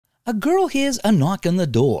A girl hears a knock on the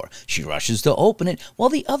door. She rushes to open it while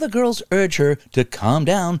the other girls urge her to calm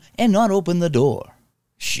down and not open the door.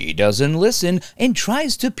 She doesn't listen and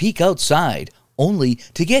tries to peek outside, only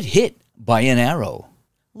to get hit by an arrow.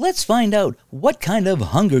 Let's find out what kind of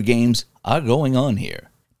Hunger Games are going on here.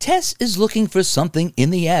 Tess is looking for something in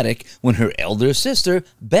the attic when her elder sister,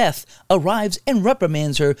 Beth, arrives and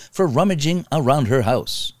reprimands her for rummaging around her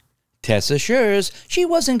house. Tess assures she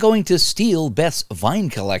wasn't going to steal Beth's vine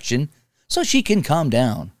collection so she can calm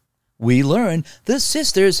down. We learn the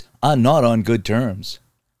sisters are not on good terms.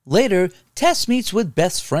 Later, Tess meets with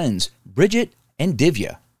Beth's friends, Bridget and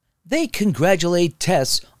Divya. They congratulate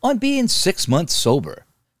Tess on being 6 months sober.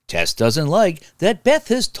 Tess doesn't like that Beth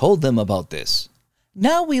has told them about this.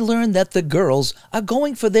 Now we learn that the girls are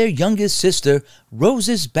going for their youngest sister,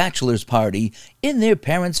 Rose's bachelor's party in their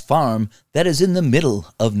parents' farm that is in the middle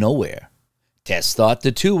of nowhere. Tess thought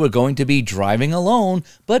the two were going to be driving alone,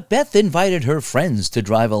 but Beth invited her friends to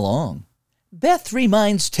drive along. Beth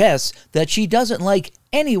reminds Tess that she doesn't like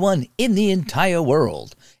anyone in the entire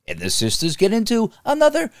world, and the sisters get into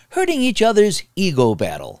another hurting each other's ego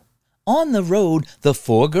battle. On the road, the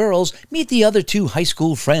 4 girls meet the other 2 high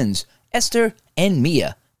school friends, Esther and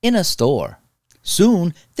Mia, in a store.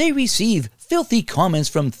 Soon, they receive filthy comments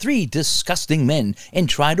from 3 disgusting men and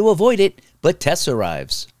try to avoid it, but Tess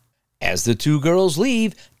arrives. As the 2 girls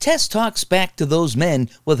leave, Tess talks back to those men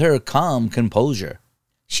with her calm composure.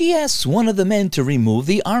 She asks one of the men to remove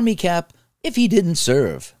the army cap if he didn't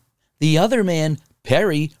serve. The other man,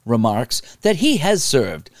 Perry, remarks that he has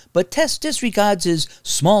served, but Tess disregards his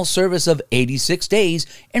small service of 86 days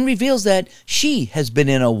and reveals that she has been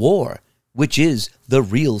in a war, which is the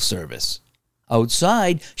real service.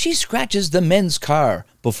 Outside, she scratches the men's car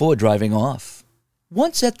before driving off.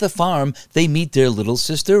 Once at the farm, they meet their little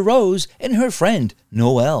sister Rose and her friend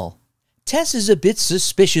Noelle. Tess is a bit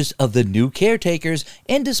suspicious of the new caretakers,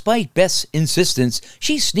 and despite Beth's insistence,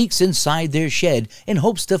 she sneaks inside their shed and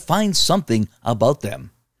hopes to find something about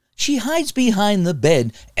them. She hides behind the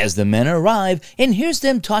bed as the men arrive and hears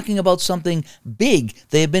them talking about something big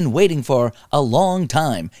they have been waiting for a long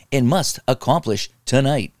time and must accomplish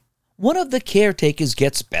tonight. One of the caretakers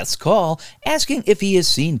gets Beth's call asking if he has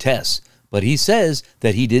seen Tess, but he says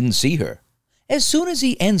that he didn't see her. As soon as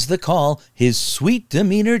he ends the call, his sweet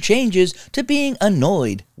demeanor changes to being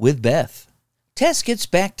annoyed with Beth. Tess gets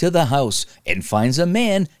back to the house and finds a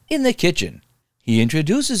man in the kitchen. He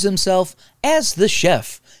introduces himself as the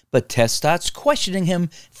chef, but Tess starts questioning him,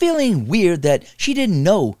 feeling weird that she didn't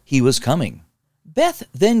know he was coming. Beth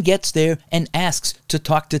then gets there and asks to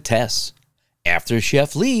talk to Tess. After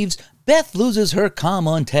Chef leaves, Beth loses her calm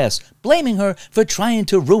on Tess, blaming her for trying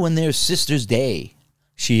to ruin their sister's day.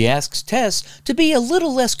 She asks Tess to be a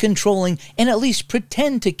little less controlling and at least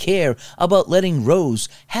pretend to care about letting Rose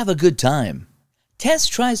have a good time. Tess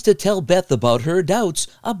tries to tell Beth about her doubts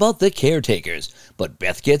about the caretakers, but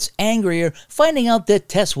Beth gets angrier, finding out that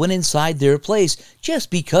Tess went inside their place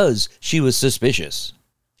just because she was suspicious.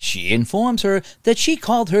 She informs her that she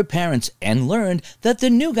called her parents and learned that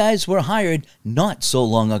the new guys were hired not so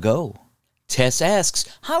long ago. Tess asks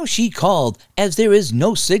how she called as there is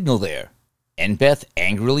no signal there, and Beth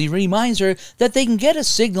angrily reminds her that they can get a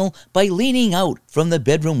signal by leaning out from the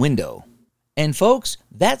bedroom window. And folks,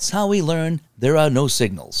 that's how we learn there are no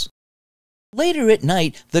signals. Later at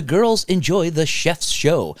night, the girls enjoy the chef's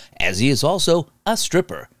show, as he is also a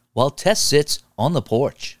stripper, while Tess sits on the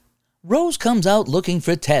porch. Rose comes out looking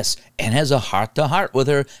for Tess and has a heart-to-heart with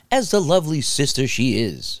her as the lovely sister she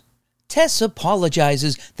is. Tess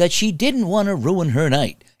apologizes that she didn't want to ruin her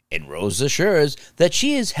night, and Rose assures that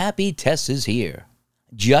she is happy Tess is here.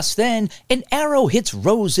 Just then, an arrow hits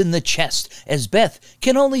Rose in the chest as Beth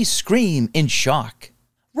can only scream in shock.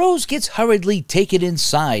 Rose gets hurriedly taken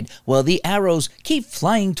inside while the arrows keep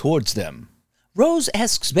flying towards them. Rose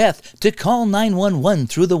asks Beth to call 911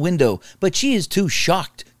 through the window, but she is too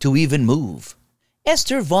shocked to even move.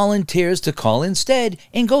 Esther volunteers to call instead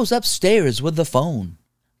and goes upstairs with the phone.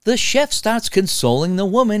 The chef starts consoling the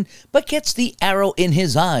woman, but gets the arrow in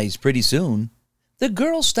his eyes pretty soon. The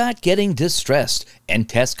girls start getting distressed, and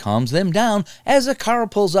Tess calms them down as a car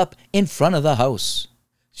pulls up in front of the house.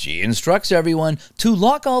 She instructs everyone to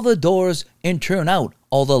lock all the doors and turn out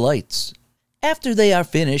all the lights. After they are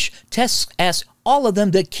finished, Tess asks all of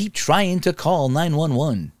them to keep trying to call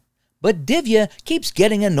 911. But Divya keeps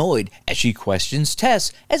getting annoyed as she questions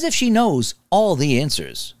Tess as if she knows all the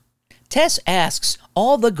answers. Tess asks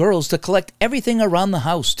all the girls to collect everything around the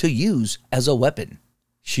house to use as a weapon.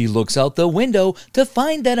 She looks out the window to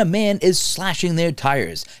find that a man is slashing their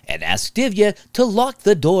tires and asks Divya to lock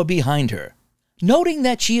the door behind her. noting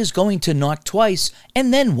that she is going to knock twice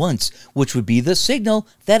and then once, which would be the signal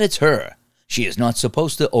that it's her. She is not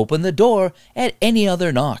supposed to open the door at any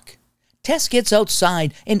other knock. Tess gets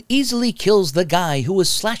outside and easily kills the guy who was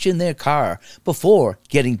slashing their car before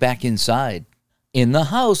getting back inside. In the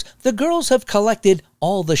house, the girls have collected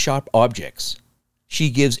all the sharp objects. She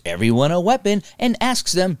gives everyone a weapon and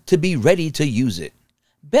asks them to be ready to use it.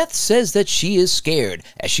 Beth says that she is scared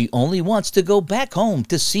as she only wants to go back home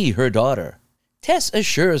to see her daughter. Tess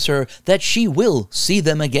assures her that she will see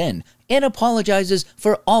them again and apologizes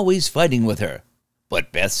for always fighting with her.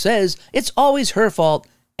 But Beth says it's always her fault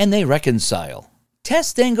and they reconcile.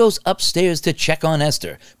 Tess then goes upstairs to check on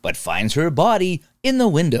Esther, but finds her body in the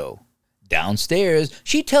window. Downstairs,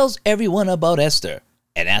 she tells everyone about Esther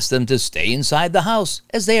and asks them to stay inside the house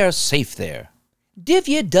as they are safe there.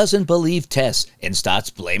 Divya doesn't believe Tess and starts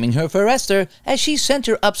blaming her for Esther as she sent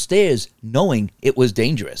her upstairs knowing it was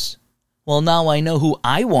dangerous. Well, now I know who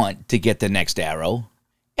I want to get the next arrow.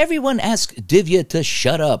 Everyone asks Divya to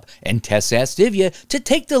shut up, and Tess asks Divya to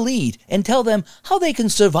take the lead and tell them how they can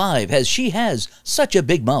survive as she has such a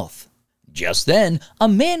big mouth. Just then, a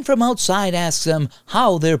man from outside asks them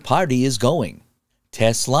how their party is going.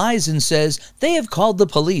 Tess lies and says they have called the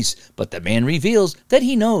police, but the man reveals that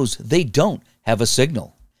he knows they don't have a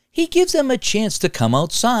signal. He gives them a chance to come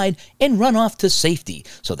outside and run off to safety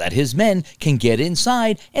so that his men can get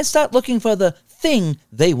inside and start looking for the thing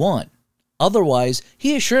they want. Otherwise,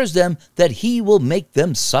 he assures them that he will make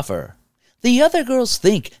them suffer. The other girls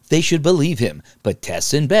think they should believe him, but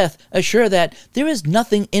Tess and Beth assure that there is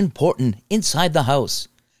nothing important inside the house.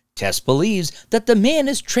 Tess believes that the man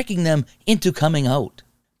is tricking them into coming out.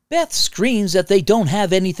 Beth screams that they don't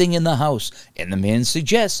have anything in the house, and the man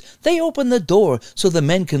suggests they open the door so the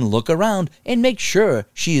men can look around and make sure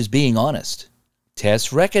she is being honest.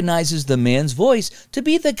 Tess recognizes the man's voice to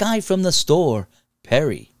be the guy from the store,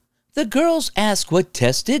 Perry. The girls ask what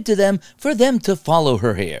Tess did to them for them to follow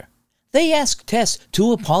her here. They ask Tess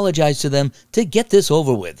to apologize to them to get this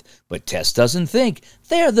over with, but Tess doesn't think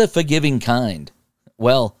they're the forgiving kind.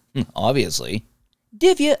 Well, obviously.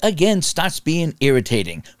 Divya again starts being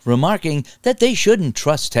irritating, remarking that they shouldn't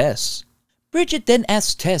trust Tess. Bridget then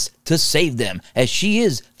asks Tess to save them as she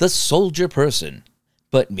is the soldier person.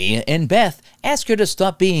 But Mia and Beth ask her to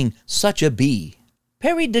stop being such a bee.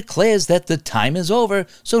 Perry declares that the time is over,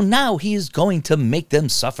 so now he is going to make them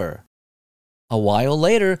suffer. A while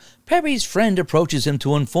later, Perry's friend approaches him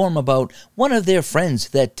to inform about one of their friends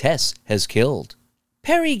that Tess has killed.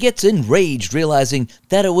 Perry gets enraged realizing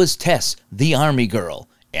that it was Tess, the army girl,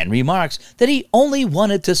 and remarks that he only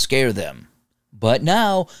wanted to scare them. But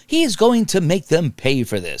now he is going to make them pay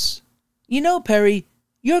for this. You know, Perry,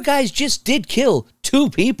 your guys just did kill 2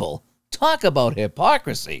 people. Talk about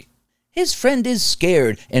hypocrisy. His friend is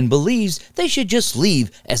scared and believes they should just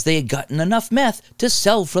leave as they had gotten enough meth to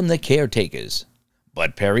sell from the caretakers.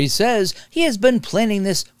 But Perry says he has been planning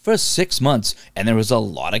this for 6 months and there is a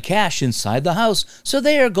lot of cash inside the house, so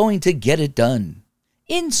they are going to get it done.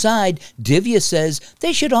 Inside, Divya says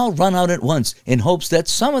they should all run out at once in hopes that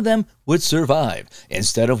some of them would survive,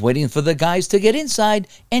 instead of waiting for the guys to get inside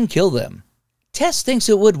and kill them. Tess thinks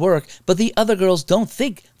it would work, but the other girls don't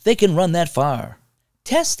think they can run that far.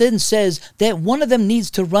 Tess then says that one of them needs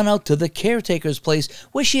to run out to the caretaker's place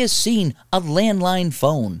where she has seen a landline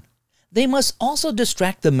phone. They must also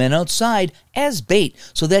distract the men outside as bait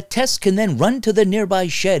so that Tess can then run to the nearby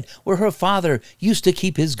shed where her father used to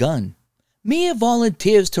keep his gun. Mia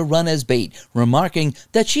volunteers to run as bait, remarking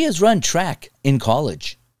that she has run track in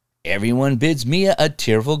college. Everyone bids Mia a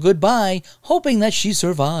tearful goodbye, hoping that she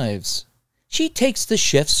survives. She takes the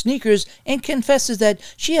chef's sneakers and confesses that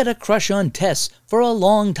she had a crush on Tess for a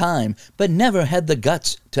long time, but never had the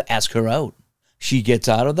guts to ask her out. She gets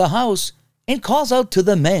out of the house and calls out to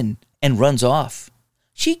the men and runs off.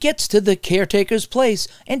 She gets to the caretaker's place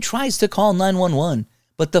and tries to call 911,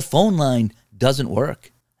 but the phone line doesn't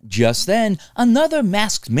work. Just then, another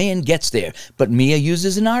masked man gets there, but Mia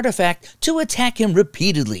uses an artifact to attack him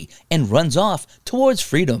repeatedly and runs off towards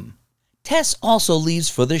freedom. Tess also leaves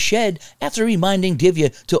for the shed after reminding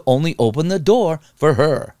Divya to only open the door for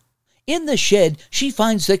her. In the shed, she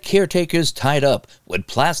finds the caretakers tied up with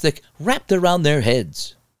plastic wrapped around their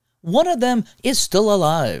heads. One of them is still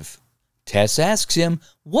alive. Tess asks him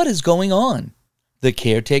what is going on. The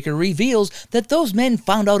caretaker reveals that those men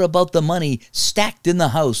found out about the money stacked in the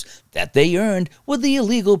house that they earned with the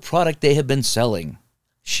illegal product they have been selling.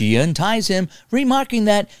 She unties him, remarking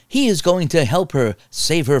that he is going to help her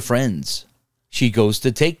save her friends. She goes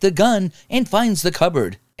to take the gun and finds the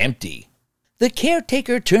cupboard empty. The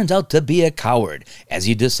caretaker turns out to be a coward as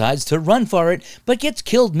he decides to run for it but gets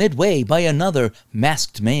killed midway by another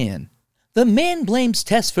masked man. The man blames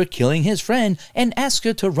Tess for killing his friend and asks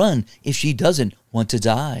her to run if she doesn't want to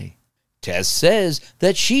die. Tess says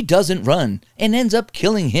that she doesn't run and ends up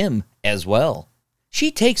killing him as well.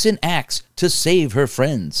 She takes an axe to save her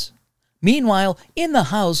friends. Meanwhile, in the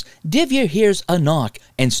house, Divya hears a knock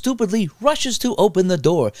and stupidly rushes to open the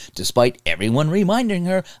door despite everyone reminding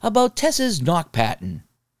her about Tess's knock pattern.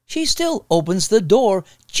 She still opens the door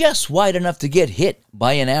just wide enough to get hit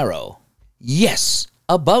by an arrow. Yes,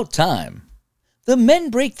 about time. The men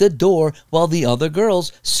break the door while the other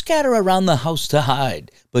girls scatter around the house to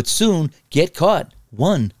hide, but soon get caught,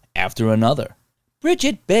 one after another.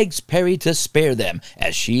 Bridget begs Perry to spare them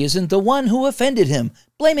as she isn't the one who offended him,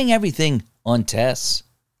 blaming everything on Tess.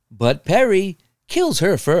 But Perry kills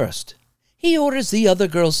her first. He orders the other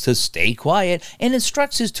girls to stay quiet and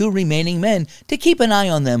instructs his two remaining men to keep an eye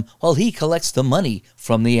on them while he collects the money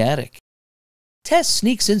from the attic. Tess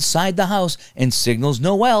sneaks inside the house and signals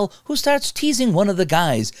Noelle, who starts teasing one of the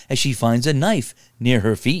guys as she finds a knife near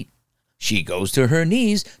her feet. She goes to her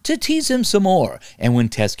knees to tease him some more, and when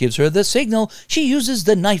Tess gives her the signal, she uses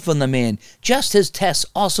the knife on the man, just as Tess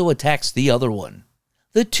also attacks the other one.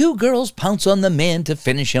 The two girls pounce on the man to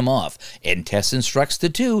finish him off, and Tess instructs the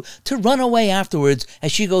two to run away afterwards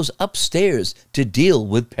as she goes upstairs to deal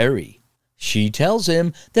with Perry. She tells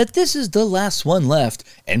him that this is the last one left,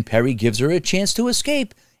 and Perry gives her a chance to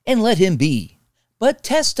escape and let him be. But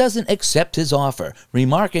Tess doesn't accept his offer,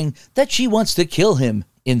 remarking that she wants to kill him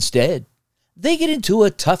instead. They get into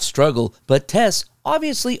a tough struggle, but Tess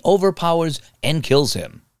obviously overpowers and kills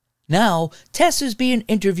him. Now, Tess is being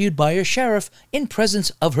interviewed by a sheriff in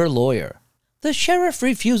presence of her lawyer. The sheriff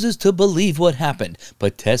refuses to believe what happened,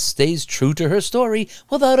 but Tess stays true to her story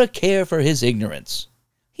without a care for his ignorance.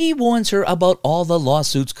 He warns her about all the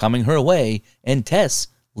lawsuits coming her way, and Tess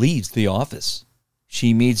leaves the office.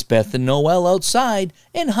 She meets Beth and Noelle outside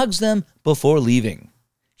and hugs them before leaving.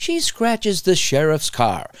 She scratches the sheriff's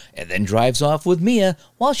car and then drives off with Mia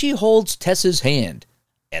while she holds Tess's hand.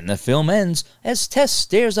 And the film ends as Tess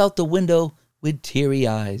stares out the window with teary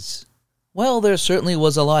eyes. Well, there certainly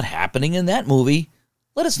was a lot happening in that movie.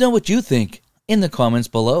 Let us know what you think in the comments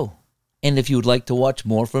below. And if you would like to watch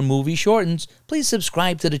more from Movie Shortens, please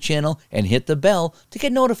subscribe to the channel and hit the bell to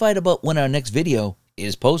get notified about when our next video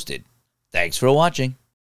is posted. Thanks for watching.